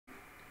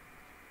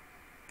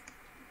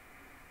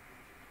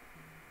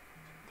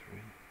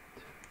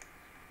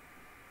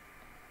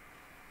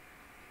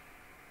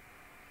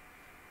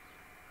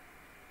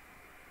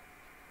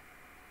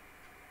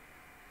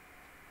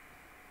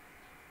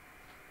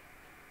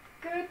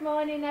Good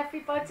morning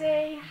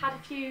everybody. Had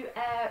a few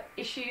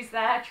issues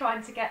there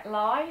trying to get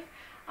live.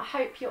 I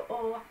hope you're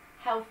all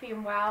healthy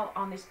and well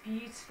on this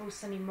beautiful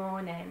sunny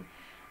morning.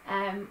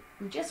 I'm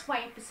just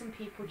waiting for some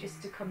people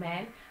just to come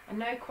in. I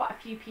know quite a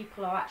few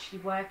people are actually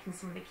working,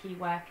 some of the key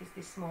workers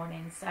this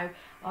morning, so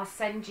I'll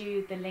send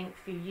you the link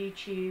through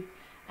YouTube.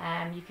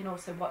 You can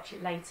also watch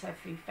it later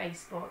through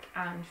Facebook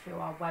and through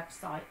our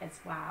website as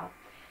well.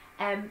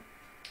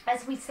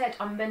 As we said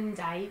on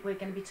Monday, we're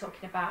going to be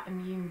talking about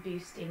immune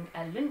boosting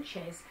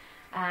lunches,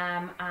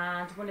 and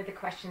one of the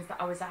questions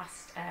that I was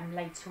asked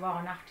later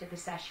on after the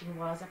session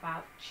was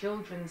about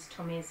children's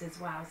tummies as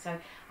well, so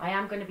I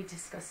am going to be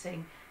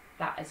discussing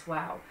that as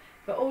well.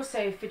 But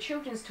also for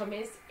children's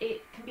tummies,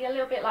 it can be a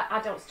little bit like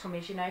adults'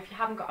 tummies. You know, if you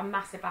haven't got a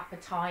massive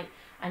appetite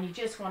and you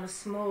just want a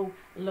small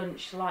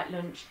lunch, light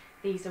lunch,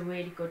 these are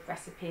really good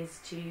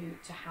recipes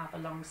to have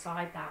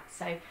alongside that.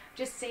 So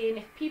just seeing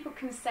if people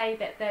can say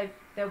that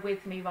they're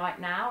with me right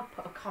now,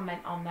 put a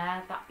comment on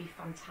there, that'd be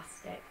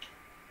fantastic.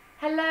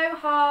 Hello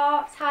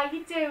Harps, how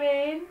you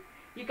doing?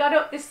 You got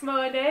up this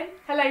morning?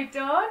 Hello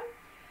Dawn.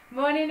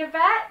 Morning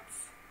Yvette.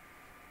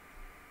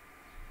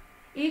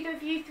 Either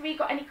of you three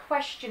got any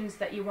questions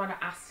that you want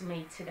to ask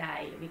me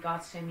today in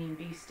regards to immune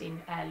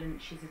boosting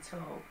lunches at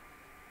all?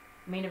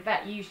 I mean,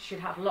 Yvette, you should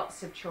have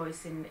lots of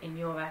choice in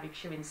your area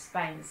because you're in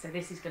Spain, so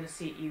this is going to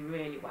suit you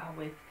really well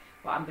with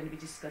what I'm going to be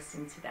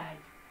discussing today.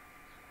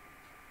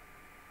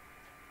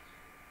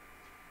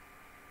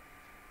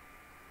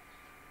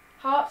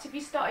 Harps, have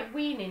you started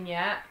weaning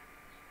yet?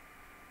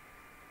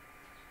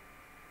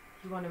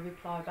 If you want to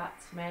reply back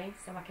to me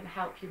so I can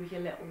help you with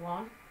your little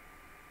one.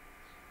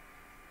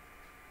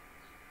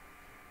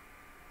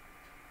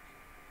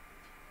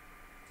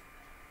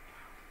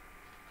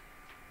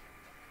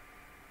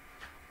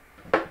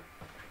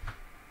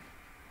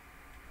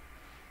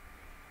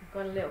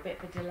 Got a little bit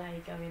of a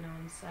delay going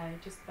on, so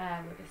just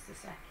bear with us a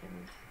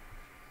second.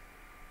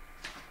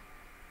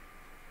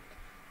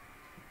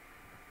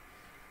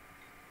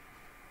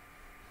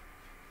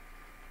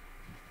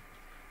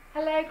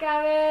 Hello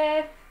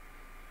Gareth,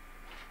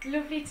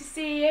 lovely to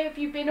see you. Have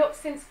you been up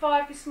since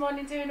 5 this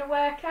morning doing a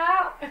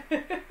workout?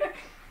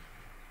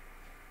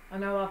 I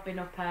know I've been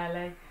up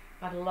early,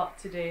 had a lot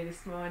to do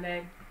this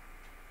morning.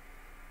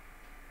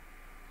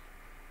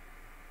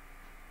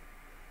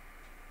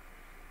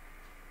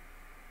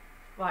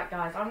 Right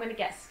guys, I'm going to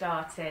get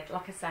started.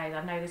 Like I say,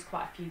 I know there's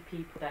quite a few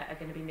people that are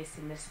going to be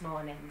missing this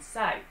morning.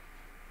 So,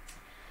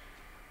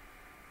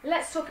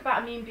 let's talk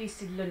about immune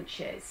boosted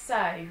lunches.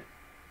 So,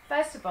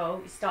 first of all,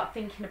 you start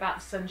thinking about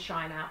the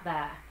sunshine out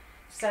there.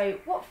 So,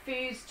 what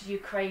foods do you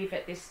crave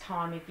at this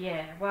time of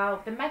year?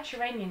 Well, the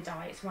Mediterranean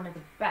diet is one of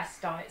the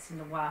best diets in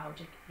the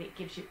world. It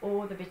gives you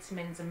all the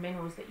vitamins and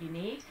minerals that you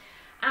need.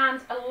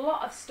 And a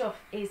lot of stuff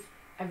is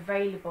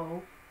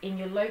available in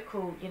your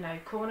local,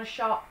 corner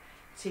shop,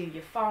 to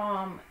your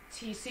farm,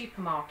 to your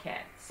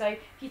supermarket. So if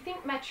you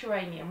think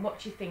Mediterranean, what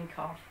do you think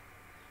of?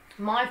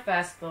 My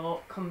first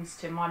thought comes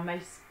to my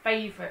most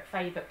favourite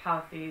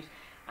power food,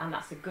 and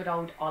that's the good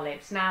old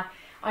olives. Now,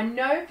 I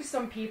know for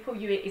some people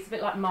it's a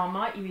bit like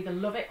Marmite, you either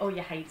love it or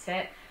you hate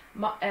it.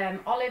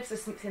 Olives are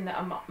something that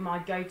are my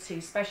go-to,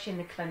 especially in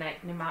the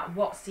clinic, no matter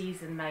what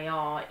season they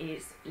are.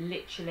 It's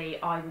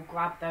literally, I will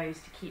grab those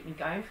to keep me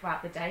going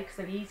throughout the day because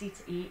they're easy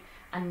to eat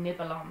and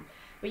nibble on.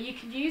 But you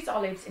can use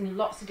olives in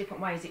lots of different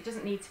ways. It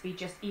doesn't need to be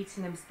just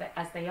eating them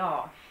as they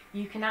are.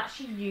 You can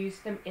actually use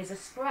them as a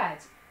spread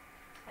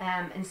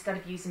instead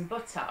of using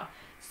butter.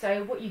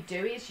 So what you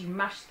do is you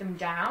mash them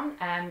down,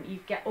 and you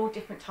get all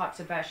different types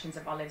of versions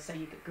of olives. So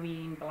you get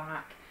green,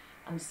 black,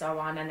 and so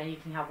on. And then you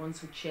can have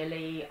ones with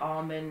chili,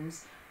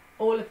 almonds.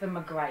 All of them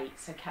are great,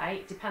 okay?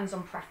 It depends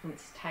on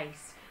preference,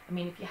 taste. I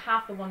mean, if you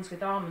have the ones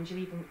with almonds, you're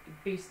even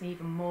boosting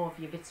even more of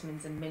your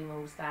vitamins and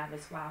minerals there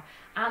as well,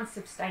 and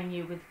sustain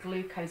you with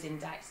glucose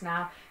index.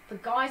 Now, for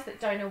guys that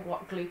don't know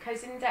what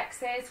glucose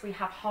index is, we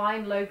have high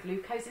and low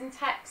glucose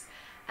index,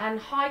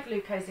 and high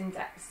glucose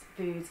index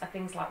foods are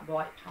things like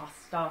white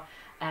pasta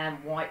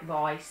and white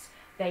rice.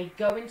 They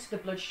go into the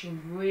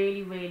bloodstream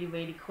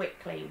really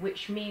quickly,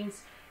 which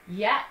means,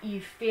 yeah,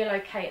 you feel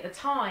okay at the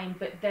time,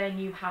 but then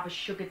you have a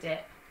sugar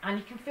dip, and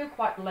you can feel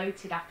quite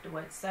bloated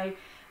afterwards. So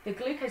the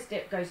glucose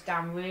dip goes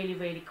down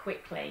really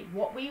quickly.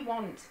 What we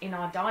want in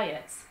our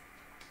diets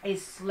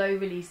is slow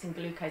releasing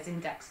glucose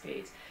index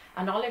foods,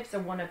 and olives are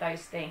one of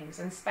those things.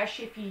 And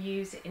especially if you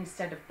use it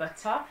instead of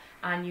butter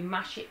and you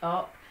mash it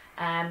up,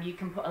 you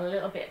can put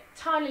a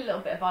tiny little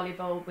bit of olive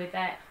oil with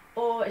it,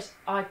 or as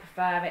I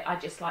prefer it, I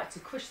just like to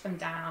crush them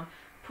down,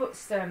 put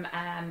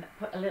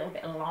a little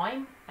bit of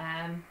lime,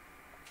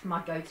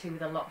 my go-to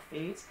with a lot of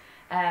foods,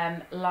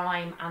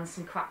 lime and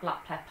some cracked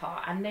black pepper,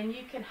 and then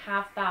you can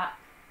have that.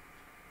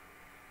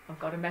 I've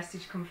got a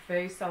message come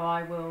through, so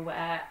I will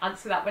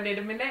answer that one in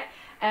a minute.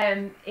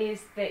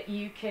 Is that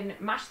you can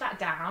mash that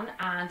down,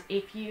 and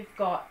if you've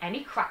got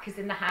any crackers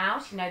in the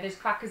house, those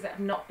crackers that have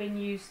not been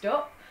used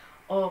up,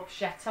 or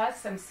bruschetta,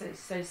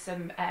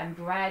 some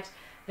bread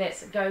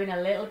that's going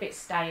a little bit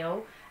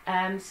stale,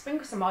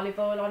 sprinkle some olive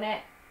oil on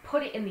it,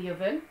 put it in the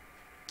oven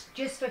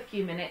just for a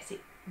few minutes.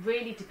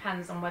 really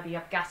depends on whether you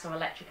have gas or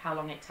electric, how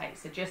long it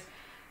takes. So just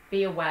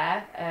be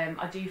aware.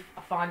 I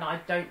find that I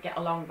don't get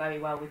along very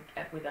well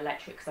with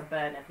electric because I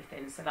burn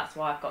everything, so that's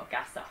why I've got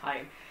gas at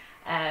home.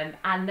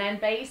 And then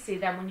basically,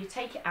 then when you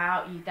take it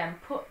out, you then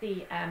put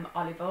the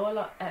olive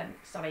oil,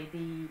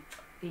 the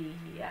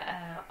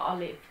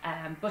olive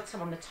butter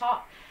on the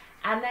top,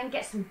 and then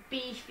get some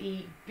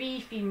beefy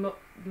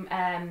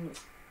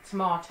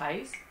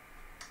tomatoes,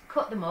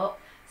 cut them up,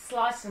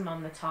 slice them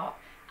on the top,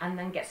 and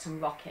then get some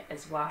rocket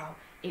as well.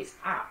 It's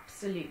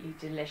absolutely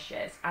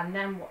delicious. And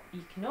then what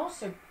you can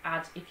also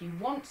add, if you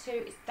want to,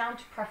 it's down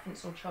to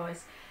preference or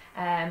choice.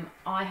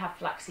 I have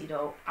flaxseed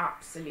oil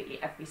absolutely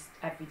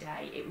every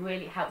day. It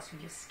really helps with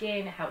your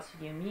skin, it helps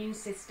with your immune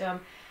system,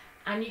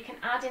 and you can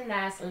add in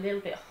there a little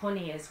bit of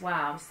honey as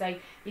well, so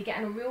you're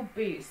getting a real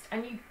boost,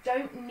 and you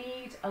don't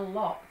need a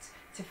lot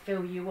to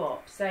fill you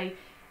up. So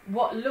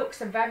what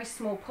looks a very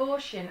small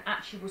portion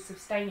actually will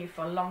sustain you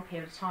for a long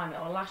period of time. It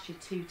will last you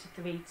 2 to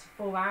 3 to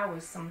 4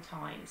 hours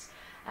sometimes.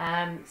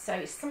 So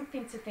it's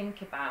something to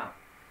think about.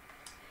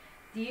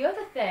 The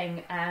other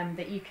thing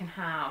that you can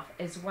have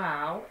as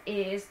well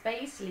is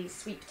basically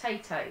sweet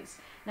potatoes.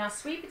 Now,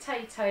 sweet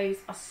potatoes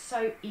are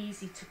so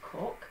easy to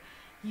cook.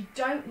 You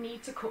don't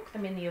need to cook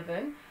them in the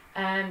oven.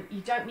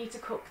 You don't need to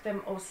cook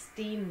them or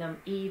steam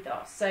them either.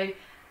 So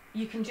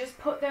you can just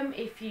put them,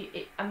 if you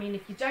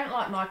don't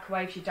like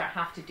microwaves, you don't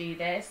have to do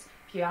this.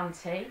 If you're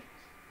auntie.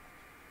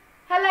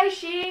 Hello,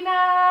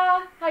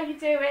 Sheena. How you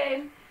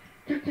doing?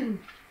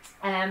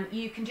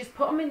 You can just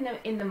put them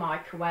in the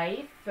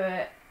microwave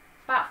for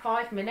about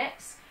 5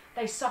 minutes.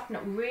 They soften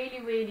up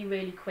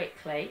really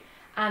quickly,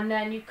 and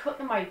then you cut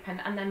them open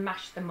and then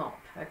mash them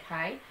up.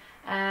 Okay.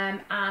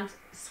 And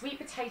sweet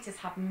potatoes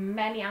have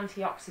many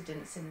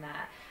antioxidants in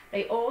there.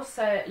 They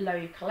also lower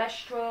your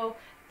cholesterol.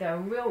 They're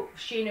real,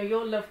 Sheena,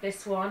 you'll love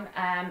this one.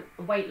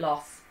 Weight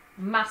loss,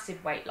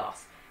 massive weight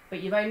loss,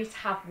 but you only need to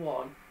have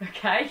one,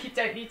 okay? You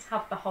don't need to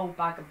have the whole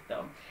bag of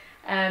them.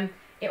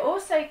 It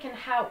also can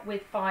help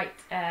with fight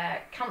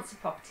cancer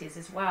properties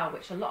as well,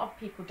 which a lot of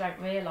people don't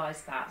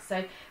realise that.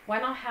 So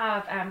when I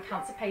have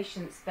cancer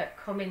patients that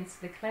come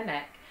into the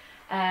clinic,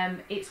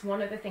 it's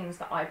one of the things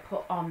that I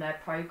put on their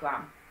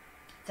programme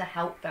to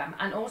help them.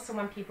 And also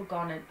when people go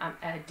on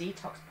a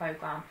detox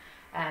programme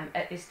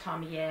at this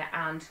time of year,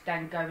 and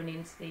then going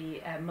into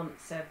the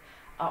months of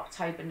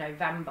October,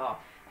 November,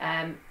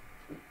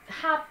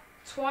 have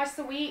twice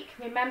a week.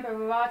 Remember,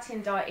 variety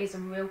in diet is a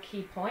real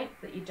key point,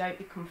 that you don't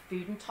become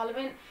food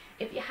intolerant.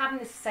 If you're having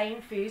the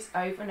same foods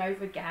over and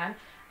over again,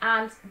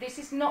 and this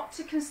is not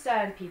to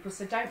concern people,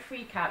 so don't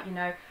freak out. You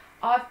know,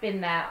 I've been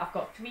there. I've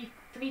got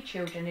three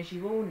children, as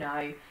you all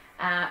know,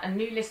 and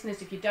new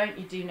listeners, if you don't,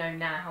 you do know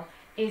now,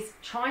 is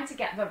trying to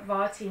get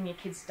variety in your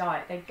kids'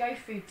 diet. They go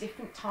through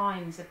different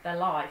times of their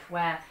life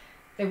where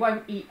they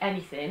won't eat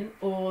anything,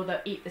 or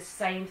they'll eat the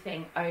same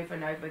thing over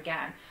and over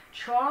again.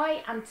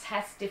 Try and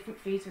test different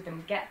foods with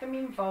them. Get them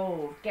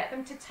involved. Get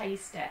them to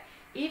taste it,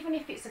 even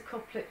if it's a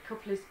couple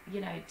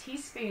of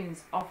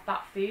teaspoons of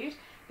that food,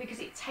 because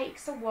it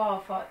takes a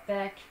while for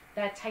their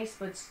taste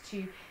buds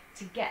to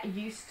get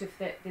used to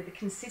the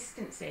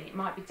consistency. It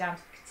might be down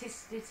to the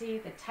consistency,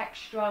 the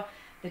texture,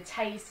 the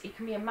taste. It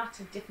can be a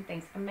matter of different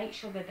things, and make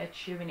sure that they're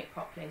chewing it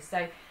properly.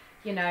 So,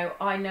 you know,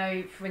 I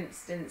know, for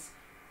instance,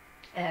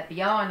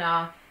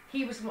 Biana,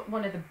 he was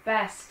one of the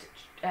best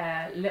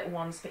little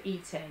ones for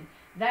eating.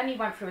 Then he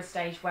went through a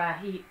stage where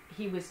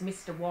he was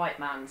Mr. White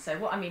Man. So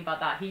what I mean by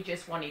that, he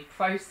just wanted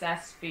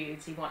processed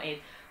foods. He wanted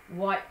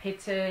white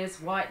pitters,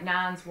 white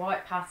naans,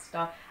 white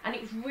pasta, and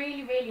it was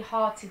really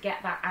hard to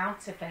get that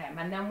out of him.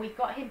 And then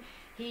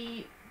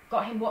he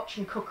got him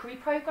watching cookery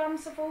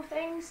programs, of all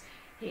things.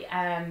 He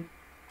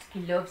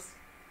loves.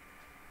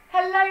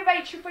 Hello,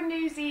 Rachel from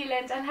New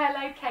Zealand, and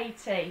hello,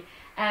 Katie.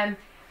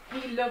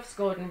 He loves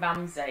Gordon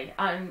Ramsay.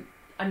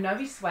 I know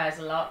he swears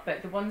a lot,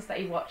 but the ones that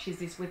he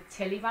watches is with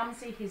Tilly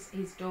Ramsay,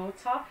 his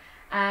daughter.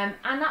 And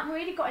that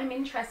really got him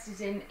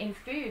interested in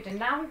food, and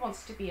now he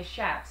wants to be a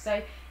chef.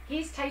 So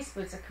his taste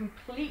buds are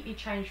completely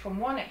changed from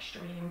one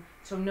extreme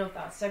to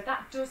another. So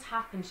that does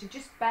happen, so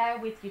just bear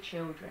with your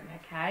children,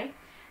 okay?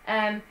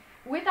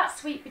 With that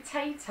sweet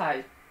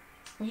potato,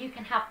 you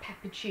can have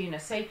pepper tuna.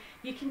 So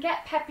you can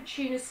get pepper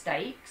tuna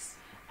steaks,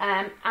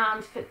 and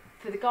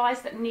for the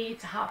guys that need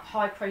to have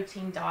high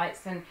protein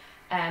diets, and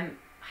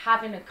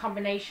having a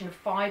combination of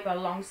fibre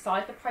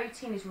alongside the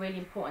protein is really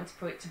important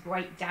for it to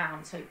break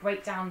down. So it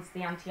breaks down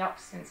the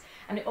antioxidants,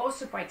 and it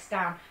also breaks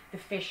down the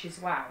fish as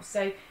well.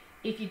 So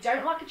if you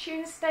don't like a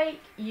tuna steak,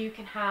 you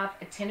can have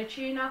a tin of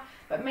tuna,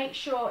 but make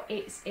sure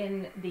it's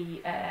in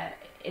the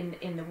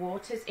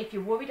waters. If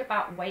you're worried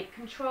about weight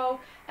control,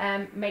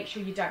 make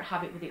sure you don't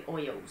have it with the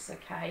oils,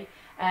 okay?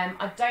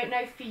 I don't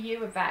know for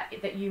you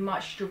that you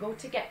might struggle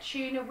to get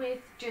tuna with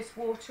just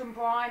water and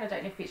brine. I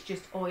don't know if it's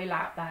just oil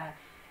out there.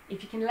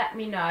 If you can let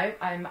me know,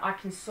 I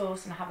can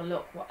source and have a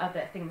look what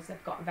other things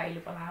they've got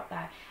available out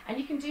there. And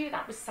you can do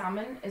that with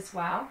salmon as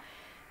well.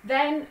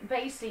 Then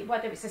basically,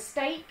 whether it's a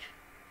steak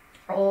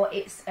or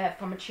it's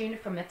from a tuna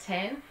from a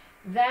tin,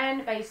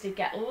 then basically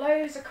get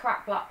loads of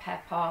cracked black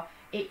pepper,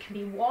 It can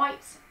be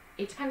white.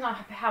 It depends on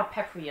how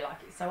peppery you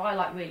like it. So I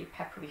like really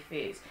peppery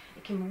foods.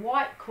 It can be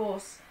white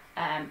coarse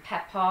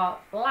pepper,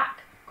 black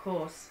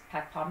coarse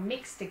pepper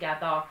mixed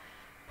together.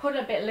 Put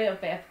a little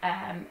bit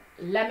of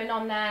lemon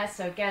on there.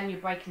 So again, you're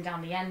breaking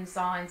down the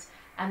enzymes,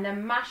 and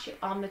then mash it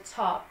on the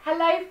top.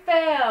 Hello,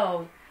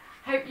 Phil.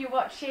 Hope you're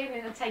watching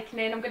and taking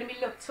in. I'm going to be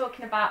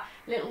talking about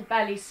little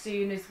belly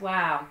soon as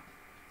well.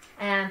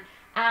 And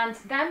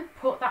then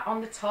put that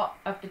on the top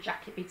of the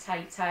jacket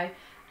potato,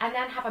 and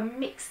then have a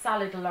mixed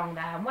salad along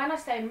there. And when I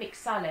say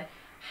mixed salad,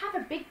 have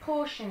a big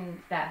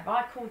portion there.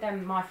 I call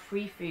them my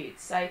free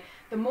foods. So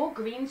the more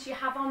greens you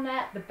have on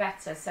there, the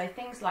better. So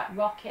things like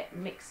rocket,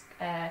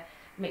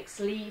 mixed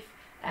leaf,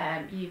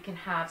 you can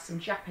have some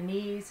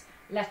Japanese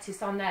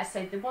lettuce on there.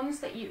 So the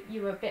ones that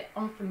you're a bit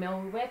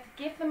unfamiliar with,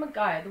 give them a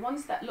go. The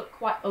ones that look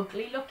quite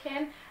ugly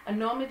looking are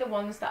normally the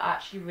ones that are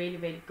actually really,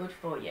 really good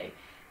for you.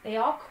 They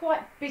are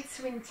quite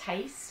bitter in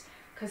taste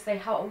because they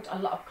hold a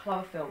lot of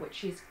chlorophyll,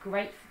 which is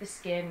great for the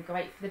skin,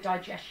 great for the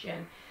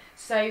digestion.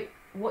 So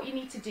what you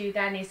need to do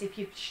then is, if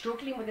you're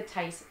struggling with the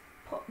taste,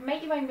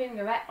 make your own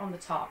vinaigrette on the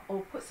top,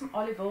 or put some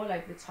olive oil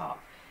over the top.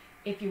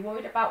 If you're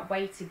worried about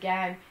weight,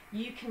 again,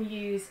 you can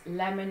use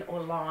lemon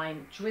or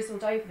lime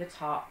drizzled over the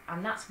top,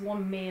 and that's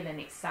one meal in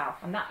itself.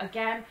 And that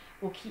again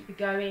will keep you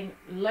going.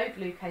 Low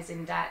glucose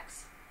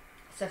index.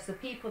 So for the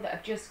people that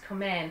have just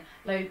come in,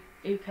 low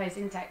glucose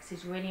index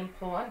is really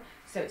important.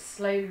 So it's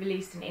slowly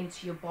releasing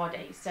into your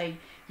body, so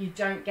you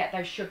don't get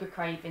those sugar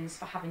cravings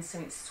for having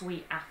something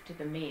sweet after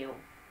the meal.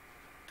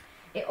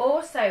 It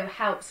also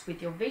helps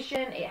with your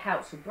vision. It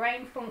helps with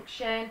brain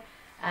function.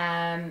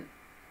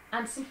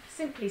 And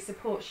simply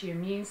supports your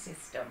immune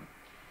system.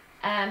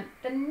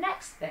 The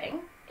next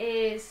thing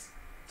is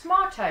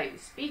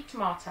tomatoes, beef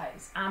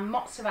tomatoes, and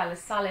mozzarella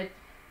salad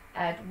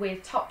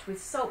topped with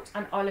salt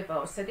and olive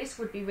oil. So this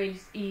would be really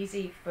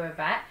easy for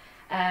Yvette.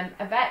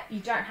 Yvette,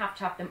 you don't have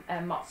to have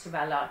the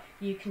mozzarella.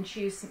 You can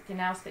choose something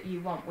else that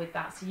you want with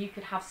that. So you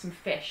could have some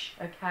fish,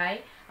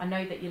 okay? I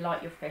know that you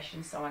like your fish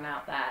and so on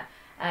out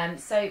there.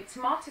 So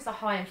tomatoes are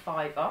high in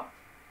fibre.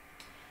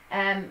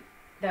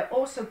 They're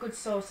also a good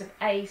source of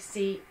A,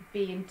 C,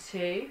 B and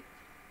 2.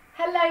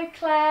 Hello,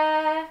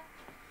 Claire.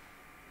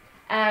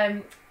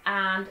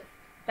 And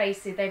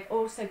basically they've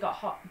also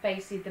got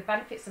the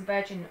benefits of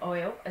virgin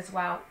oil as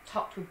well,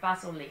 topped with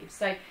basil leaves.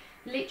 So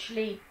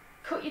literally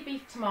cut your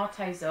beef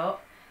tomatoes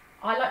up.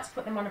 I like to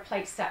put them on a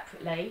plate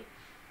separately.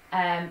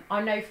 I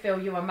know,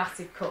 Phil, you're a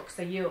massive cook,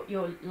 so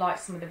you'll like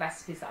some of the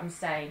recipes that I'm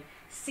saying.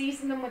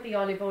 Season them with the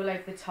olive oil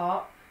over the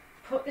top.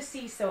 Put the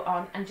sea salt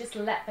on and just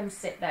let them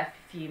sit there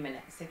for a few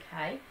minutes,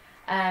 okay?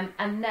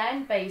 And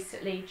then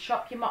basically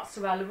chop your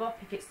mozzarella up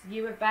if it's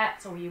you,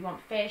 Yvette, or you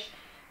want fish,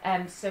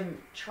 some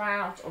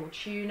trout or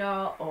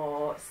tuna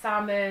or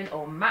salmon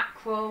or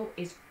mackerel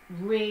is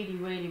really,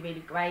 really,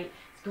 really great.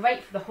 It's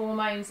great for the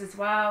hormones as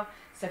well.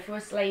 So for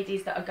us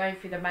ladies that are going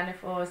through the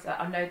menopause,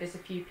 I know there's a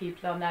few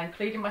people on there,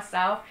 including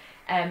myself,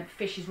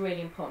 fish is a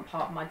really important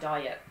part of my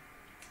diet.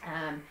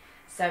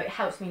 So it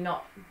helps me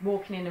not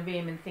walking in a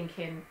room and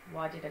thinking,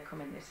 why did I come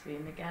in this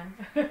room again?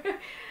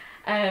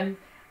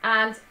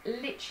 And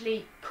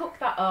literally cook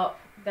that up,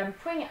 then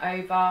bring it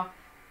over,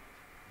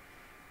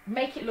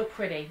 make it look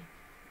pretty.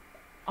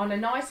 On a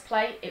nice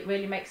plate, it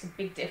really makes a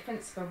big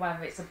difference for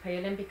whether it's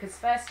appealing, because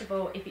first of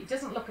all, if it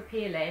doesn't look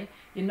appealing,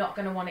 you're not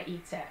going to want to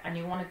eat it, and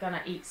you're going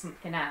to eat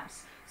something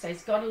else. So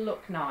it's got to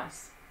look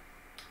nice.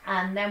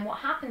 And then what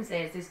happens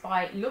is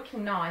by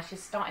looking nice, you're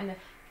starting the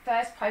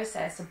first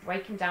process of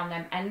breaking down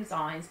them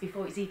enzymes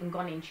before it's even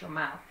gone into your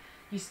mouth.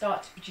 You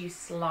start to produce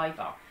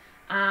saliva,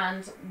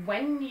 and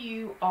when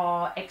you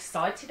are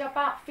excited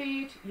about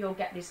food, you'll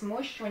get this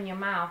moisture in your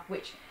mouth,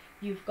 which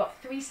you've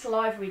got 3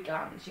 salivary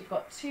glands. You've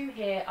got 2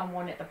 here and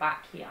 1 at the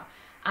back here,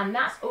 and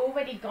that's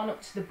already gone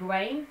up to the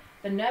brain.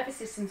 The nervous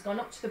system's gone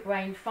up to the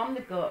brain from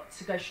the gut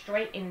to go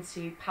straight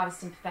into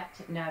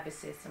parasympathetic nervous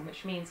system,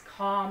 which means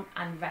calm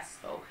and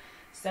restful.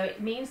 So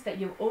it means that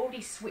you've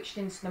already switched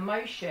into the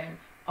motion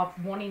of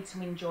wanting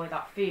to enjoy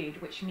that food,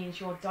 which means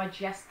you'll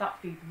digest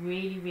that food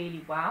really,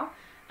 really well,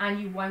 and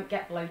you won't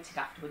get bloated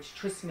afterwards.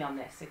 Trust me on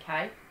this,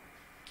 okay?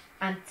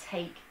 And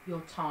take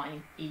your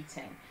time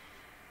eating.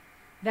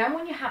 Then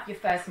when you have your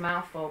first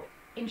mouthful,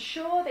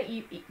 ensure that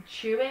you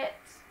chew it.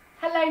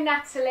 Hello,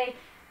 Natalie.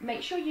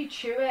 Make sure you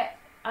chew it.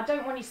 I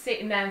don't want you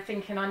sitting there and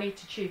thinking, I need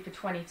to chew for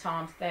 20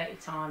 times, 30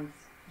 times,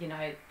 you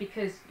know,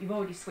 because you've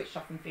already switched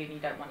off from food and you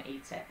don't want to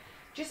eat it.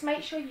 Just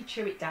make sure you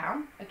chew it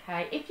down,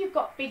 okay? If you've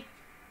got big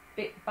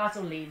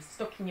basil leaves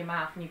stuck in your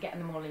mouth and you're getting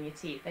them all in your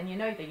teeth, then you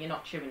know that you're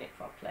not chewing it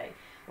properly.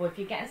 Or if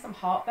you're getting some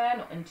heartburn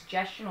or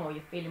indigestion, or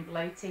you're feeling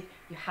bloated,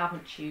 you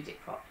haven't chewed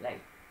it properly.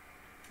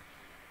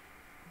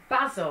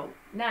 Basil.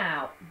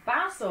 Now,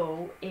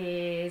 basil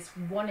is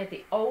one of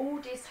the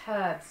oldest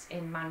herbs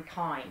in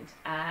mankind.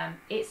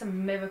 It's a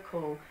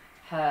miracle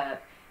herb.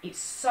 It's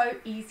so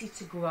easy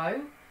to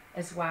grow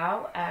as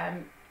well.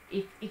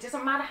 It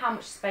doesn't matter how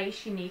much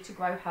space you need to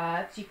grow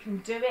herbs. You can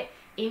do it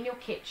in your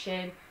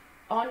kitchen,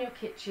 on your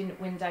kitchen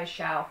window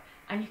shelf,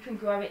 and you can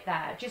grow it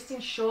there. Just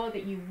ensure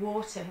that you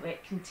water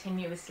it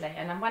continuously.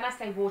 And when I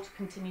say water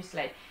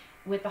continuously,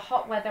 with the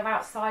hot weather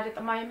outside at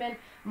the moment,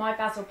 my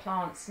basil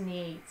plants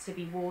need to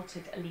be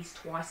watered at least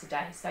twice a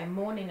day, so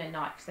morning and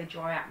night, because they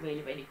dry out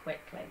really, really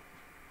quickly.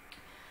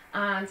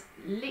 And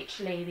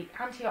literally the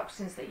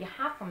antioxidants that you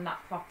have from that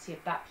property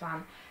of that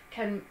plant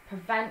can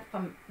prevent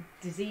from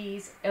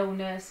disease,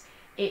 illness.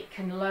 It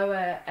can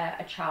lower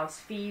a child's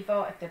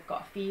fever. If they've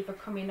got a fever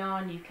coming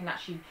on, you can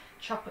actually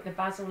chop up the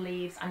basil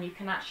leaves and you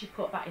can actually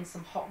put that in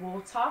some hot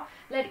water,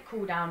 let it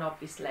cool down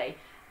obviously,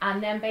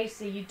 and then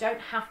basically you don't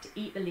have to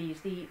eat the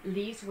leaves. The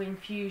leaves will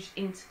infuse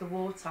into the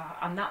water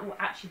and that will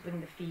actually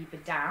bring the fever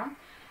down.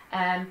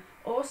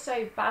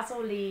 Also,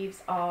 basil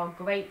leaves are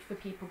great for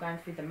people going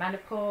through the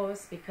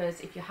menopause, because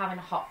if you're having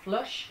a hot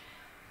flush,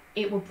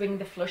 it will bring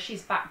the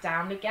flushes back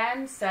down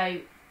again. So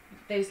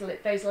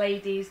those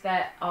ladies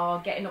that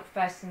are getting up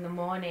first in the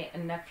morning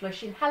and they're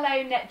flushing,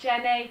 hello Net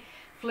Jenny,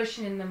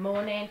 flushing in the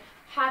morning,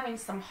 having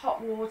some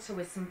hot water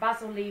with some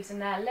basil leaves in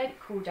there, let it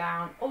cool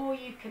down, or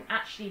you can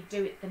actually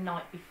do it the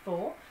night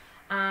before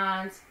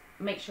and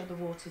make sure the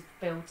water's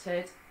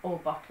filtered or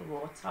bottled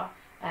water.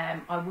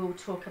 I will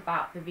talk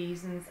about the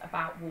reasons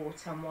about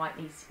water and why it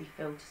needs to be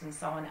filtered and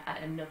so on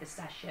at another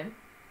session.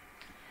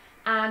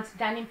 And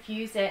then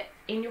infuse it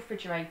in your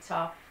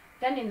refrigerator.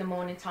 Then in the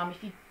morning time,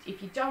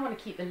 if you don't want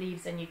to keep the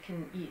leaves in, you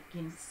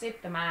can sieve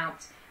them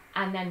out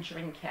and then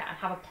drink it and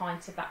have a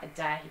pint of that a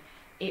day.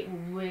 It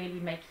will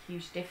really make a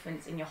huge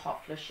difference in your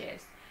hot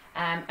flushes.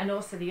 And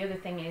also the other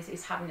thing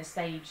is having a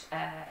sage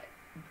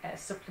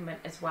supplement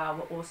as well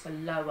will also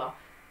lower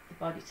the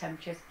body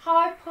temperatures.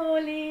 Hi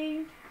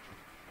Pauline!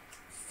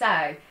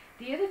 So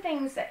the other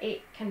things that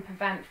it can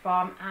prevent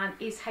from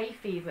is hay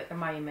fever at the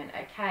moment.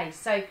 Okay,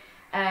 so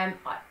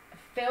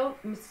Phil,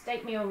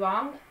 mistake me or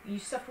wrong, you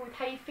suffer with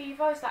hay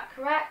fever, is that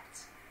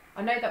correct?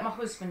 I know that my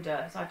husband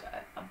does. I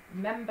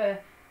remember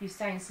you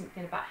saying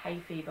something about hay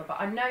fever, but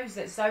I know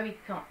that Zoe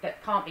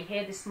can't be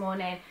here this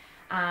morning,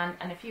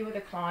 and a few other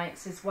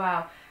clients as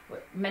well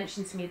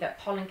mentioned to me that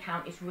pollen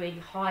count is really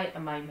high at the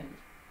moment.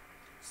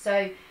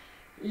 So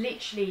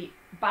literally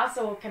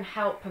basil can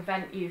help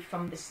prevent you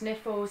from the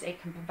sniffles,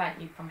 it can prevent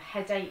you from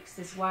headaches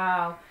as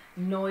well,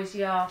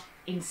 nausea,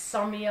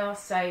 insomnia.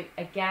 So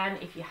again,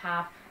 if you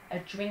have a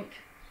drink,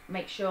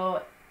 make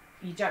sure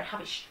you don't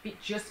have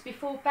it just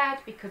before bed,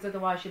 because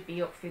otherwise you'll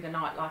be up through the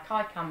night like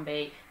I can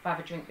be if I have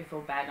a drink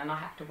before bed and I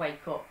have to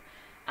wake up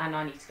and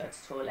I need to go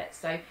to the toilet.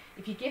 So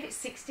if you give it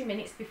 60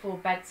 minutes before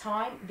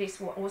bedtime, this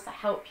will also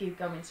help you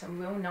go into a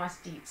real nice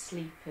deep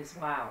sleep as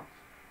well.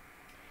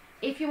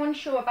 If you're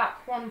unsure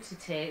about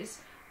quantities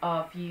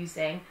of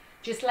using,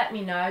 just let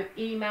me know,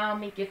 email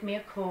me, give me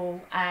a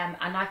call, and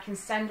I can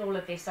send all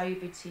of this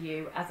over to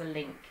you as a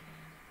link.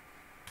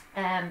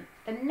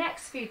 The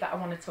next food that I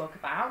want to talk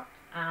about,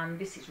 and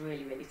this is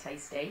really, really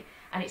tasty,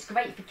 and it's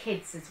great for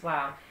kids as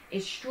well,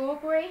 is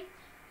strawberry.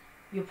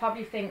 You'll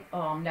probably think,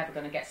 oh, I'm never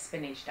going to get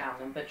spinach down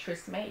them, but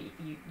trust me,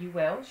 you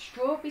will.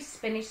 Strawberry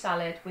spinach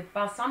salad with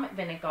balsamic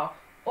vinegar,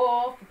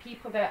 or for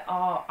people that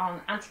are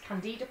on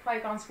anti-candida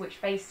programs,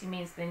 which basically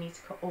means they need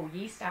to cut all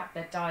yeast out of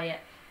their diet,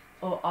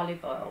 or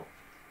olive oil.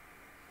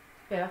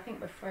 But I think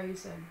we're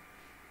frozen.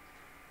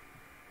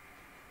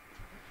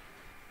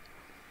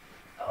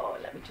 Oh,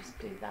 let me just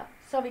do that.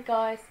 Sorry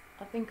guys,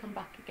 I think I'm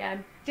back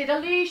again. Did I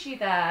lose you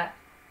there?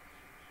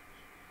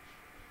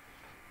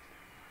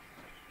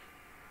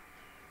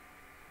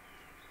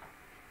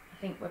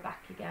 I think we're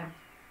back again.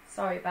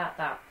 Sorry about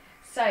that.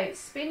 So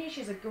spinach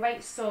is a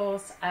great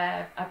source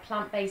of a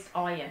plant-based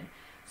iron.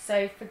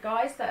 So for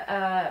guys that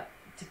are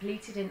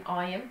depleted in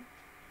iron,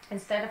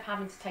 instead of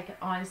having to take an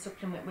iron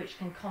supplement which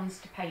can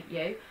constipate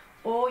you,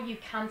 or you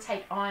can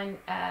take iron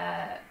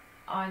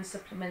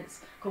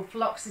supplements called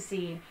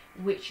fluoxetine,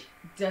 which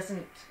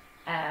doesn't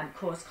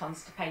cause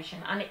constipation,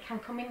 and it can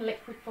come in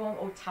liquid form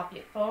or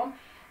tablet form.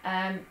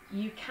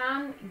 You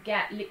can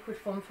get liquid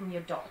form from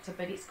your doctor,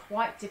 but it's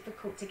quite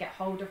difficult to get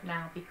hold of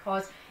now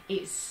because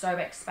it's so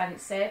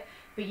expensive.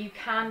 But you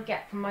can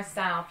get from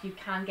myself, you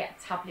can get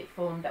tablet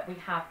form that we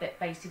have that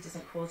basically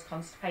doesn't cause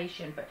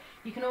constipation, but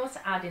you can also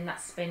add in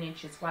that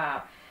spinach as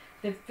well.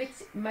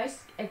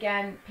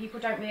 Again, people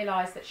don't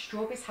realise that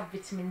strawberries have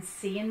vitamin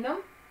C in them.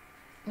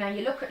 Now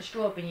you look at a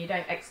strawberry and you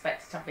don't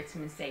expect it to have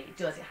vitamin C. It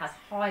does, it has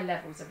high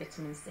levels of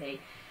vitamin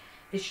C.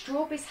 The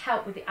strawberries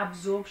help with the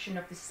absorption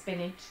of the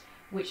spinach,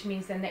 which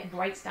means then it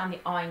breaks down the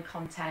iron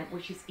content,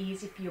 which is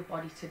easy for your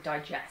body to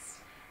digest.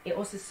 It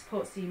also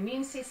supports the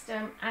immune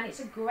system, and it's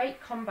a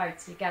great combo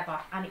together,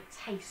 and it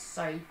tastes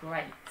so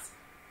great.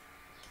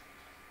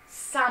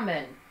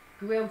 Salmon,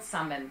 grilled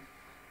salmon.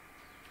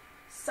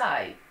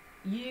 So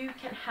you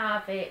can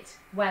have it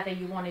whether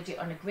you want to do it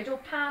on a griddle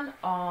pan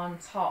on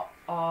top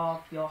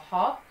of your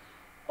hob,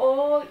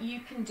 or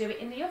you can do it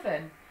in the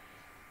oven.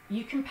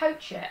 You can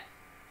poach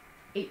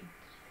it.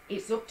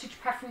 It's up to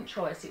preference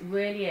choice, it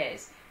really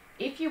is.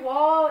 If you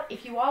are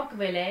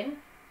grilling,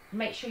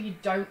 make sure you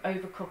don't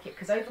overcook it,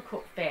 because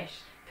overcooked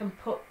fish can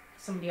put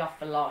somebody off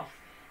for life.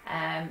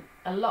 A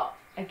lot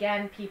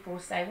again, people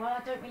say, well,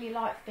 I don't really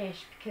like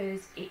fish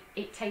because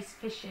it tastes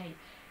fishy.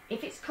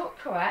 If it's cooked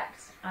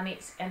correct and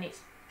it's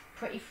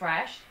pretty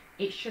fresh,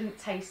 it shouldn't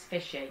taste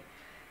fishy.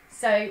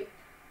 So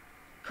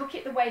cook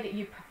it the way that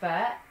you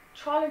prefer.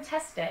 Trial and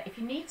test it. If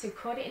you need to,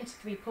 cut it into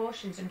 3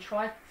 portions and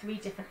try 3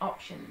 different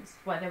options,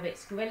 whether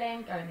it's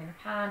grilling, going in a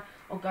pan,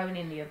 or going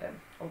in the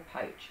oven, or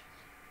poach.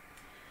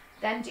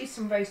 Then do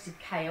some roasted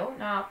kale.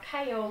 Now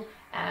kale,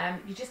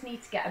 you just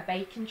need to get a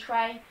baking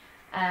tray,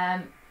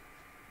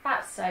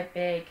 about so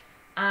big,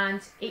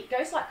 and it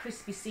goes like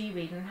crispy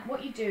seaweed. And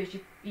what you do is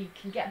you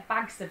can get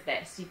bags of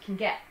this. You can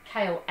get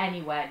kale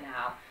anywhere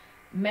now.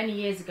 Many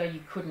years ago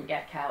you couldn't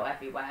get kale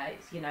everywhere.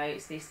 It's, you know,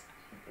 it's this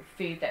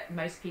food that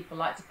most people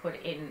like to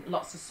put in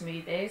lots of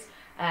smoothies.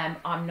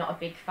 I'm not a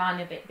big fan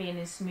of it being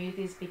in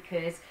smoothies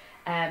because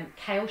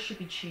kale should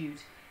be chewed.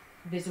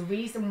 There's a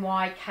reason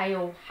why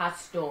kale has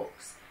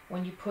stalks.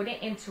 When you put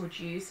it into a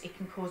juice, it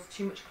can cause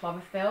too much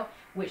chlorophyll,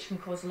 which can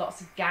cause lots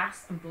of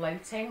gas and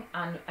bloating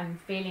and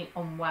feeling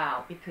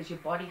unwell because your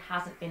body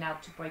hasn't been able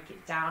to break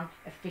it down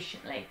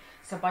efficiently.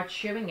 So by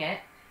chewing it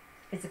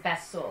is the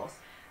best source.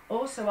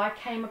 Also, I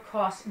came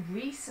across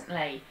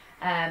recently,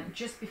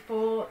 just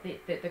before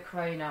the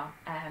corona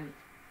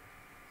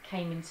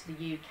came into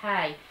the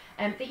UK,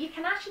 that you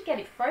can actually get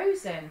it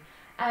frozen.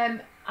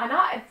 And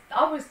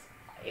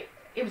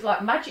it was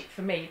like magic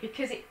for me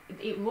because it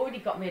already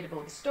got rid of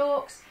all the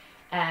stalks.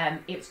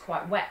 It was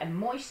quite wet and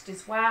moist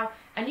as well,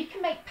 and you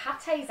can make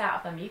pâtés out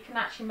of them. You can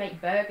actually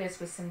make burgers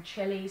with some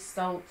chili,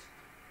 salt,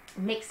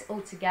 mix it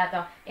all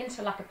together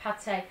into like a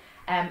pâté,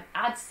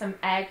 add some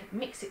egg,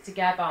 mix it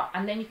together,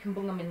 and then you can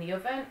bung them in the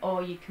oven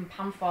or you can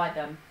pan fry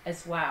them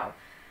as well.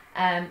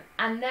 And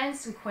then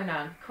some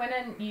quinoa.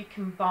 Quinoa you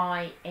can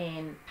buy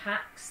in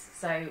packs,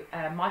 so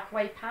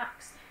microwave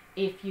packs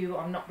if you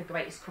are not the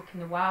greatest cook in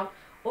the world,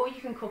 or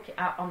you can cook it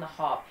out on the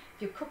hob.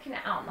 If you're cooking it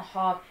out on the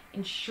hob,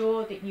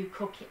 ensure that you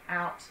cook it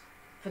out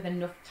for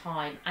enough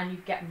time and you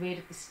get rid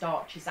of the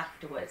starches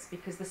afterwards,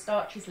 because the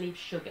starches leave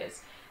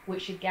sugars,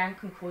 which again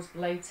can cause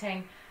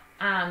bloating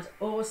and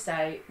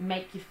also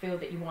make you feel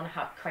that you want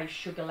to crave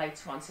sugar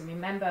later on. So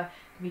remember,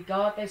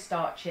 regard those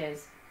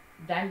starches,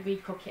 then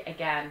recook it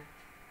again,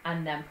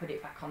 and then put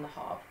it back on the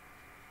hob.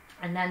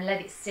 And then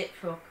let it sit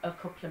for a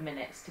couple of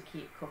minutes to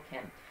keep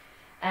cooking.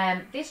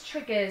 This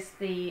triggers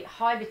the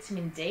high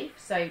vitamin D.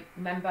 So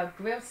remember,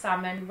 grilled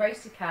salmon,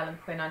 roasted kale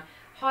and quinoa,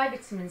 high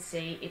vitamin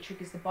C. It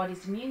triggers the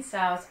body's immune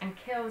cells and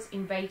kills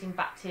invading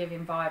bacteria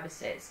and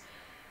viruses.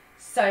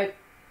 So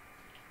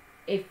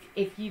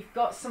if you've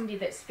got somebody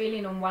that's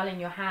feeling unwell in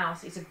your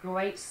house, it's a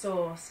great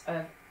source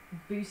of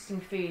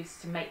boosting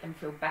foods to make them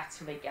feel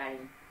better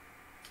again.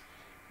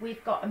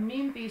 We've got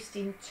immune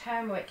boosting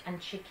turmeric and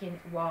chicken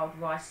wild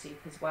rice soup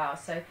as well.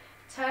 So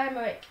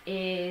turmeric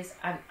is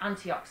an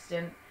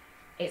antioxidant.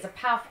 It's a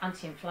powerful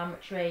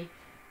anti-inflammatory.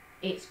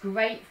 It's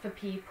great for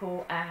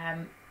people,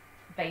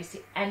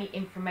 basically any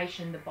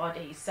inflammation in the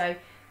body. So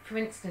for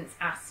instance,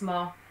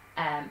 asthma,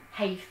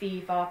 hay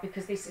fever,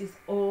 because this is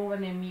all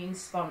an immune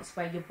response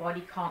where your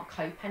body can't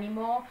cope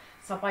anymore.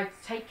 So by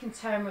taking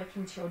turmeric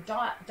into your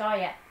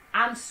diet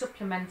and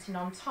supplementing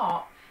on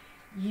top,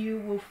 you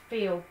will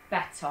feel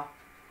better.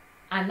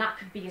 And that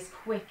could be as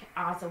quick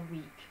as a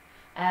week.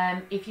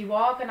 If you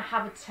are going to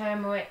have a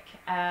turmeric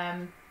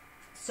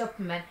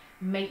supplement,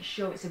 make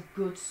sure it's a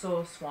good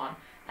source one.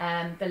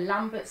 The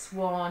Lambert's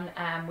one,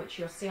 which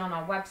you'll see on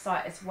our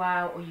website as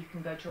well, or you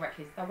can go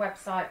directly to their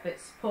website, but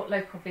support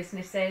local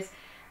businesses,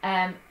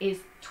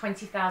 is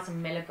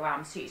 20,000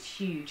 milligrams, so it's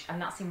huge,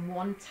 and that's in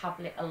one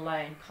tablet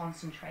alone,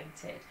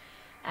 concentrated.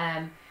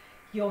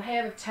 You'll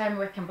hear of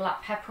turmeric and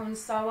black pepper and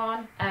so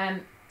on.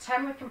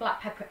 Turmeric and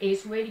black pepper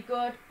is really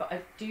good, but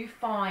I do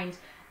find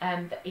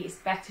that it's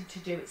better to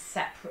do it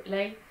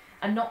separately,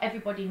 and not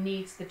everybody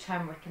needs the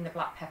turmeric and the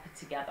black pepper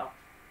together.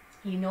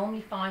 You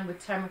normally find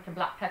with turmeric and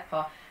black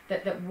pepper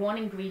that one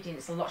ingredient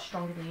is a lot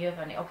stronger than the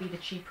other, and it'll be the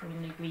cheaper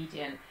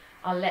ingredient.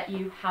 I'll let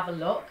you have a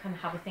look and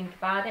have a think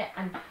about it,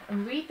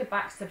 and read the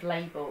backs of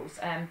labels.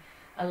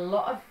 A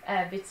lot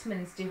of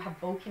vitamins do have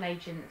bulking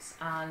agents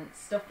and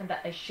stuff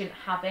that they shouldn't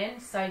have in,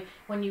 so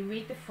when you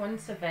read the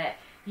front of it,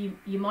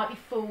 you might be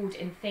fooled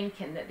in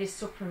thinking that this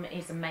supplement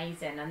is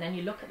amazing, and then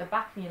you look at the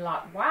back and you're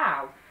like,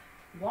 wow,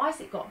 why has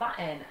it got that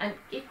in? And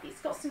if it's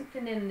got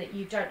something in that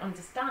you don't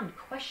understand,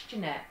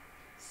 question it.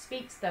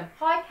 Speak to them.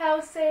 Hi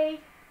Kelsey,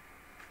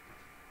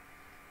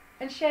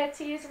 and share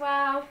tea as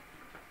well.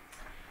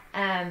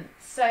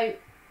 So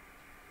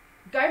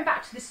going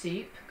back to the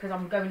soup, because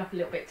I'm going off a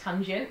little bit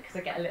tangent because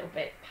I get a little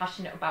bit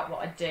passionate about what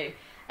I do.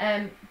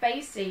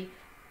 Basically,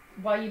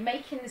 while you're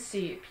making the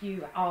soup,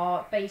 you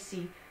are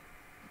basically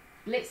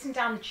blitzing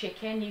down the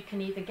chicken. You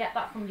can either get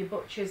that from your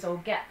butchers or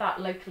get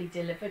that locally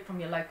delivered from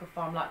your local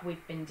farm like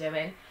we've been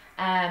doing.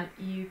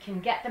 You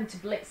can get them to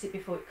blitz it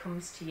before it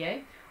comes to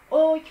you,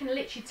 or you can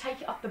literally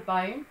take it off the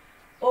bone,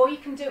 or you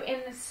can do it in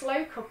a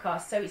slow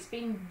cooker, so it's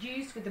being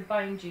used with the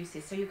bone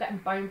juices, so you're getting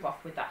bone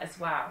broth with that as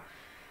well.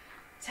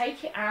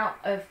 Take it out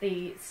of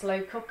the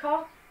slow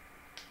cooker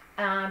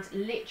and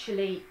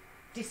literally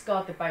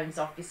discard the bones,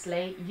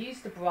 obviously.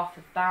 Use the broth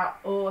of that,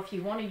 or if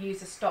you want to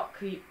use a stock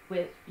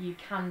with, you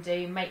can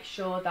do. Make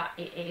sure that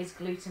it is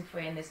gluten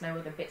free and there's no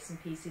other bits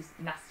and pieces,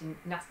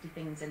 nasty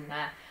things in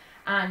there.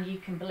 And you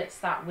can blitz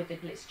that with the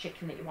blitz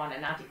chicken that you want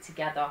and add it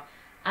together.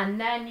 And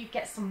then you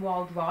get some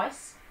wild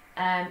rice.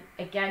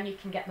 Again, you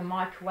can get the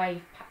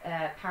microwave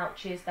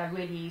pouches. They're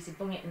really easy.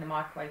 Bung it in the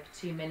microwave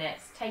for 2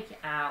 minutes, take it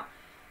out,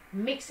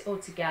 mix it all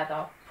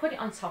together, put it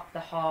on top of the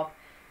hob.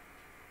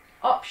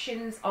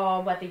 Options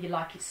are whether you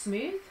like it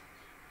smooth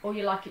or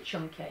you like it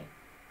chunky.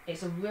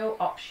 It's a real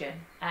option.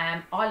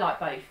 I like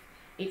both.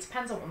 It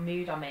depends on what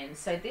mood I'm in.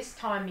 So this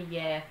time of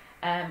year,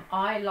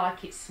 I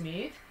like it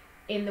smooth.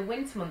 In the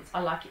winter months, I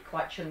like it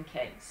quite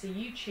chunky. So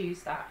you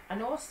choose that.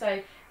 And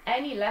also,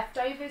 any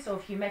leftovers, or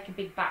if you make a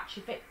big batch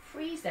of it,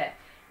 freeze it.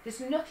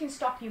 There's nothing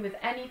stopping you with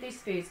any of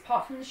these foods,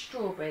 apart from the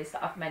strawberries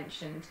that I've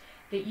mentioned,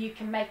 that you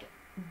can make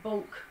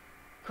bulk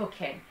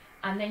cooking,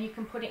 and then you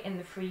can put it in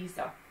the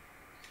freezer.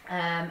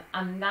 And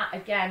that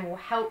again will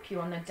help you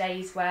on the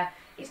days where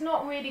it's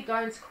not really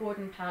going to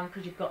according to plan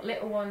because you've got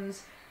little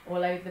ones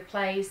all over the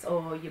place,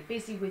 or you're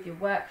busy with your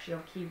work because you're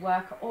a key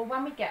worker, or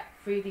when we get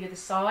through the other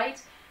side,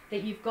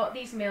 that you've got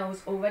these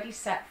meals already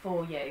set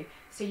for you,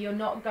 so you're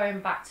not going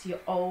back to your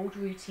old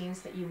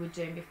routines that you were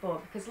doing before.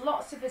 Because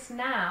lots of us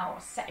now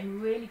are setting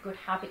really good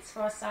habits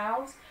for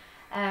ourselves.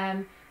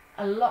 A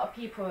lot of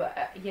people,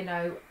 you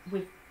know,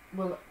 with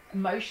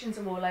emotions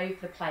are all over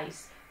the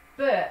place,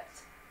 but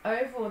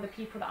overall the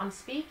people that I'm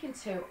speaking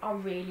to are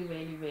really,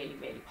 really, really,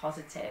 really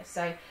positive.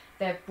 So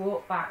they've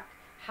brought back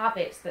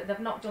habits that they've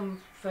not done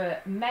for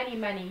many,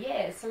 many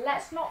years. So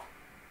let's not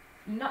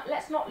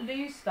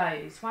lose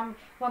those when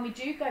we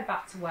do go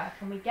back to work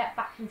and we get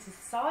back into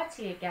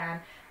society again.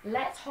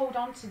 Let's hold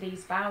on to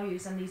these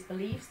values and these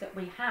beliefs that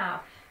we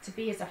have to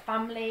be as a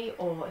family,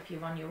 or if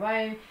you're on your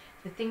own,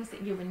 the things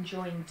that you're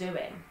enjoying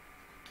doing.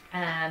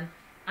 And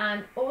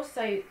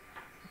also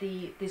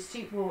the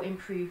soup will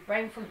improve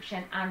brain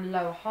function and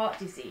lower heart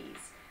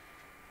disease.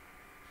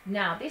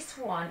 Now this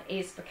one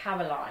is for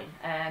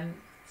Caroline.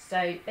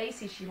 So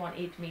basically she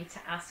wanted me to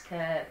ask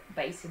her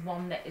basically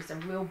one that is a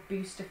real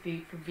booster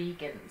food for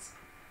vegans.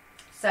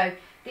 So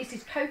this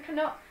is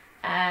coconut,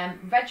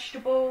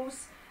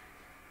 vegetables.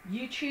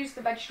 You choose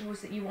the vegetables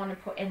that you want to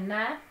put in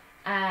there,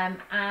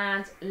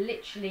 and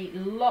literally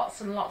lots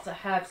and lots of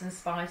herbs and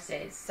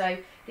spices. So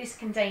this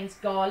contains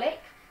garlic,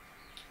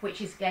 which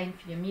is again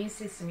for your immune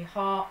system, your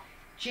heart,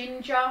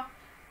 ginger.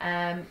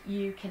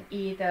 You can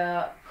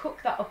either cook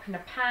that up in a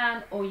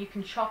pan or you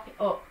can chop it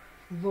up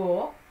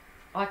raw.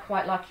 I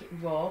quite like it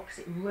raw because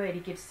it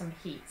really gives some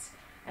heat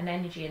and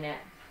energy in it.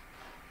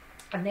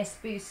 And this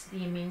boosts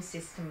the immune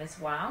system as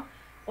well.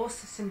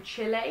 Also some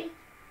chili.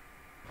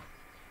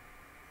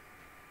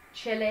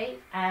 Chili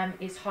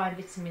is high in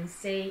vitamin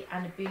C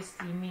and it boosts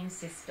the immune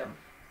system.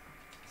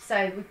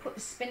 So we put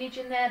the spinach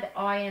in there, the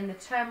iron, the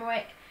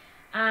turmeric,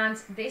 and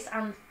this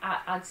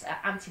adds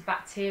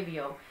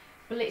antibacterial.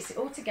 Blitz it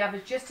all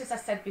together, just as I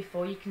said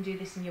before. You can do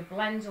this in your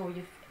blend or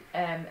your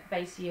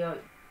basically your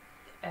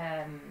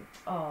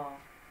oh,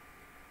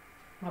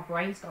 my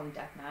brain's gone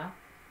dead now.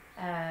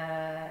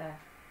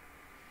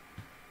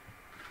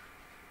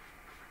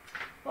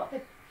 What are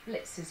the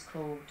blitzers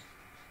called?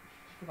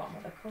 I've forgotten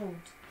what they're called.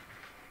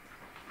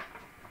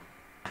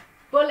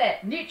 Bullet,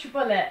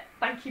 NutriBullet.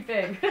 Thank you,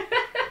 Boo.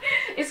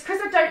 It's because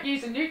I don't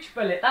use a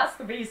NutriBullet. That's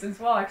the reasons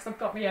why, because I've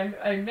got my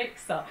own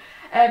mixer.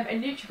 A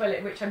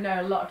NutriBullet, which I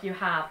know a lot of you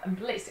have, and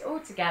blitz it all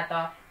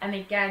together. And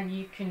again,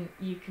 you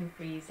can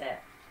freeze it,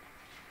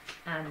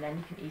 and then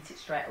you can eat it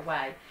straight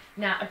away.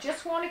 Now, I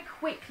just want to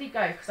quickly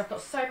go, because I've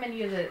got so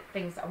many other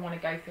things that I want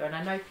to go through, and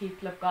I know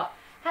people have got,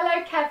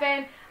 hello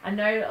Kevin, I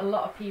know a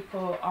lot of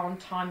people are on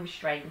time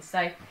restraints.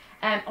 So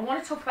I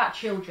want to talk about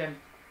children.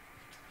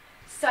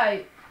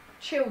 So,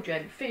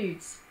 children,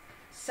 foods.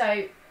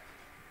 So,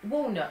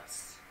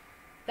 walnuts,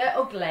 they're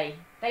ugly,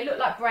 they look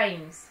like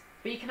brains,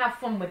 but you can have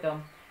fun with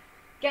them.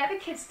 Get the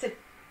kids to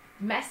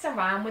mess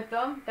around with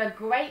them. They're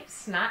great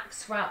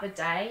snacks throughout the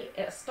day.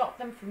 It'll stop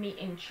them from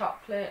eating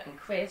chocolate and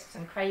crisps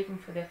and craving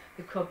for the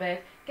cupboard.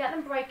 Get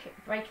them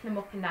breaking them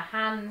up in their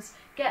hands,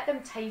 get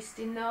them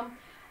tasting them.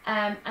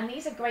 And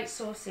these are great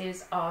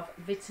sources of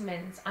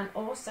vitamins, and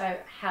also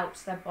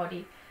helps their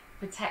body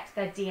protect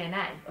their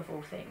DNA of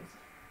all things.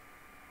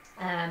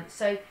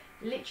 So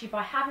literally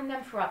by having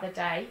them throughout the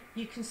day,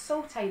 you can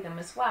saute them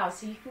as well.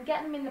 So you can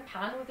get them in the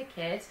pan with the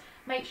kids,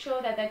 make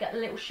sure that they get the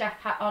little chef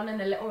hat on and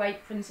the little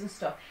aprons and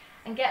stuff,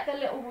 and get the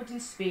little wooden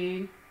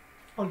spoon,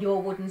 or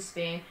your wooden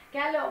spoon,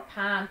 get a little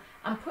pan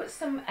and put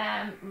some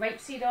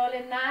rapeseed oil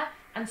in there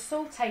and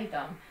saute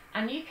them.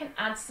 And you can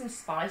add some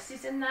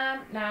spices in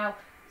there. Now,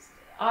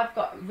 I've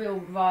got a real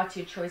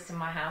variety of choice in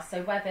my house,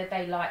 so whether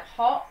they like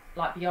hot,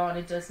 like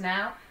Biana does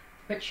now,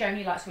 but she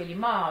only likes really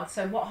mild.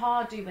 So what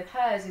I'll do with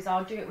hers is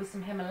I'll do it with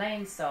some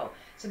Himalayan salt.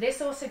 So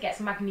this also gets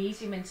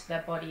magnesium into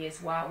their body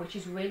as well, which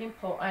is really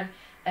important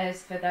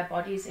as for their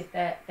bodies if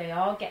they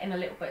are getting a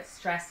little bit of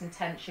stress and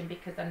tension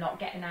because they're not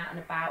getting out and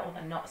about or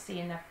they're not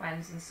seeing their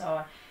friends and so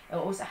on.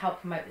 It'll also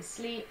help promote the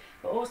sleep,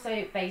 but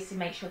also basically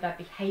make sure their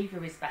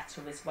behaviour is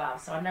better as well.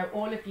 So I know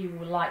all of you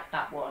will like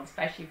that one,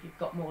 especially if you've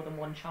got more than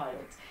one child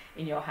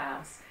in your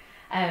house.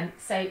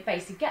 So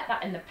basically get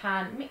that in the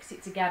pan, mix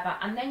it together,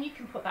 and then you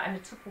can put that in a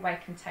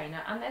Tupperware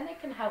container, and then they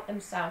can help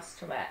themselves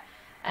to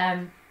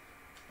it.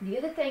 The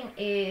other thing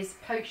is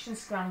poached and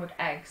scrambled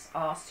eggs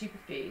are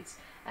superfoods,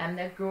 and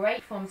they're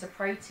great forms of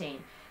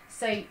protein.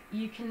 So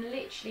you can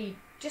literally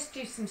just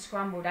do some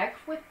scrambled egg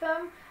with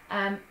them,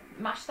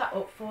 mash that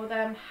up for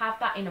them, have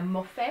that in a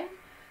muffin.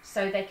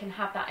 So they can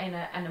have that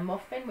in a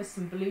muffin with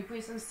some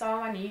blueberries and so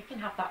on. You can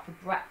have that for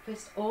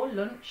breakfast or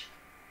lunch.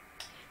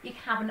 You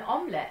can have an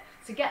omelette.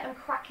 So get them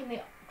cracking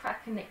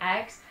the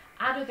eggs,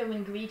 add other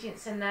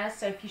ingredients in there.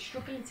 So if you're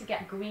struggling to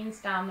get greens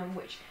down them,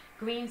 which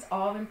greens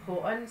are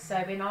important. So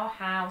in our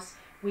house,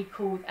 we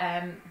call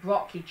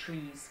broccoli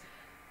trees.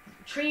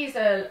 Trees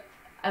are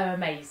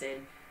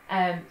amazing.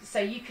 So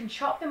you can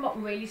chop them up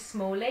really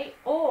smallly,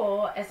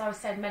 or as I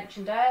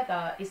mentioned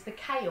earlier, is the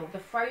kale, the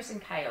frozen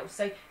kale.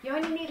 So you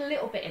only need a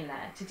little bit in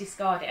there to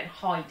discard it and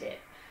hide it.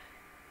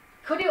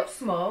 Cut it up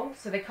small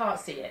so they can't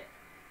see it,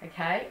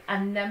 okay?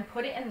 And then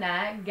put it in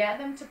there, get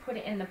them to put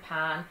it in the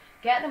pan,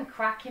 get them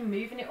cracking,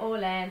 moving it all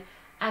in.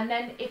 And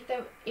then if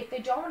they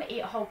don't want to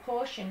eat a whole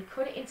portion,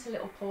 cut it into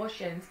little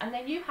portions, and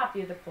then you have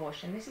the other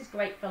portion. This is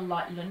great for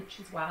light lunch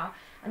as well.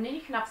 And then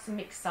you can have some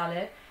mixed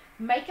salad.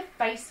 Make a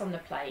face on the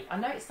plate. I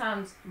know it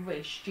sounds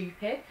really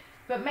stupid,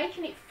 but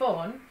making it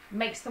fun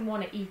makes them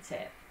want to eat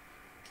it.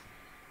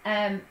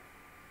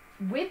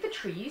 With the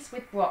trees,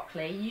 with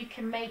broccoli, you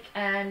can make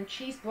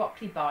cheese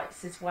broccoli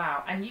bites as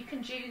well, and you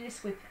can do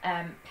this with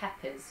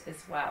peppers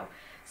as well.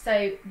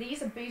 So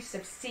these are boosts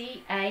of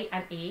C, A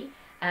and E.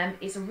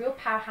 It's a real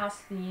powerhouse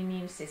for the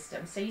immune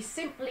system. So you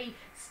simply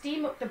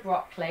steam up the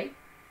broccoli,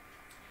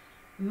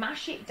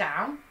 mash it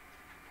down.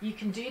 You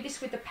can do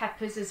this with the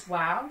peppers as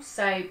well.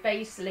 So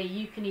basically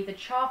you can either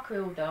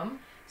charcoal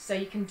them, so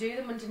you can do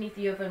them underneath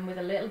the oven with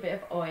a little bit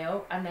of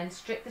oil, and then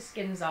strip the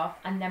skins off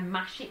and then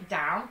mash it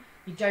down.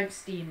 You don't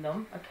steam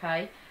them,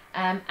 okay?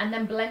 And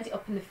then blend it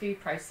up in the food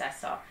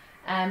processor.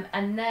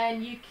 And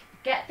then you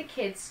get the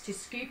kids to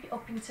scoop it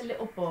up into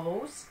little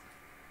balls.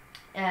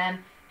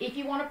 If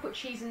you want to put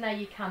cheese in there,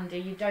 you can do.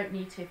 You don't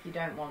need to if you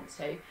don't want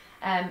to.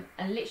 And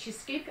literally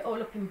scoop it all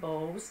up in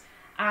balls,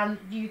 and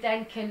you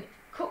then can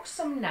cook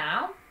some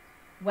now,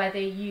 whether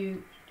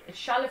you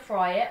shallow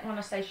fry it. When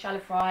I say shallow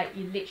fry it,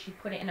 you literally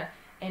put it in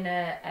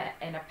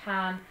a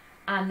pan,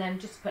 and then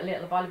just put a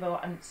little olive oil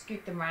and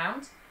scoop them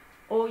round.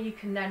 Or you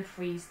can then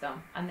freeze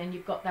them, and then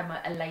you've got them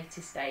at a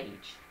later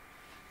stage.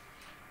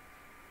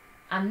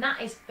 And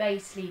that is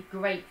basically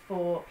great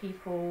for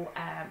people,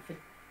 for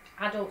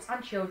adults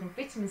and children,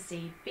 vitamin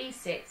C,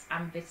 B6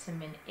 and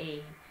vitamin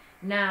E.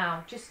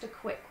 Now, just a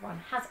quick one.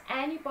 Has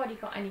anybody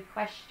got any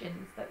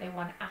questions that they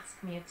want to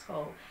ask me at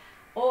all?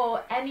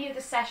 Or any of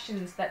the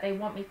sessions that they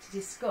want me to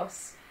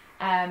discuss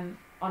on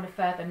a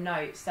further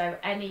note? So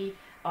any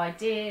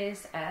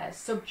ideas,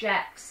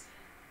 subjects,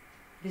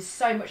 there's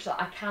so much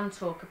that I can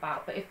talk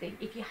about, but if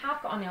you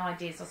have got any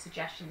ideas or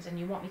suggestions and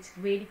you want me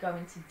to really go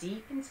into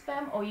deep into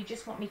them, or you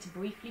just want me to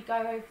briefly go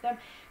over them,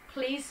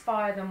 please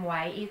fire them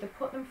away. Either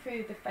put them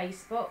through the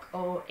Facebook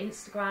or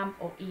Instagram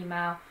or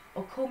email,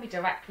 or call me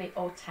directly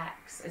or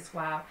text as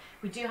well.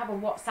 We do have a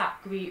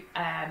WhatsApp group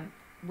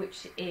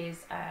which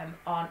is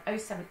on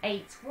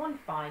 078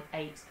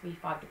 158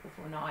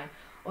 35449,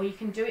 or you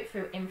can do it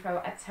through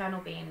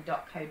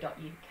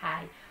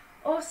info@eternalbeing.co.uk.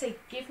 Also,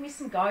 give me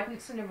some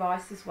guidance and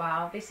advice as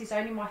well. This is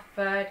only my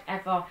third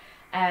ever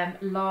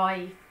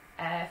live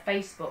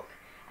Facebook.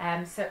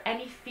 So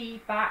any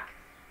feedback,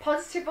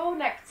 positive or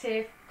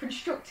negative,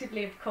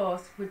 constructively of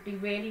course, would be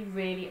really,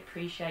 really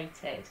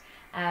appreciated.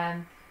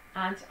 And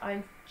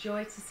I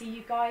enjoy to see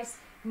you guys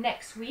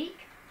next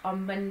week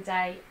on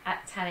Monday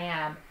at 10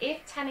 AM.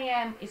 If 10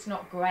 AM is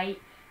not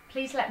great,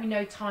 please let me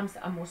know times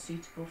that are more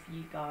suitable for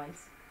you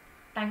guys.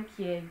 Thank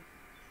you.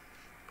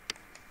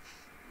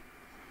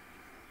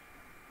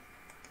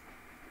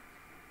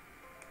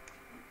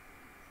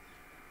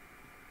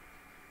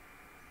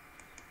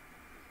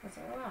 Was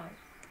it alright?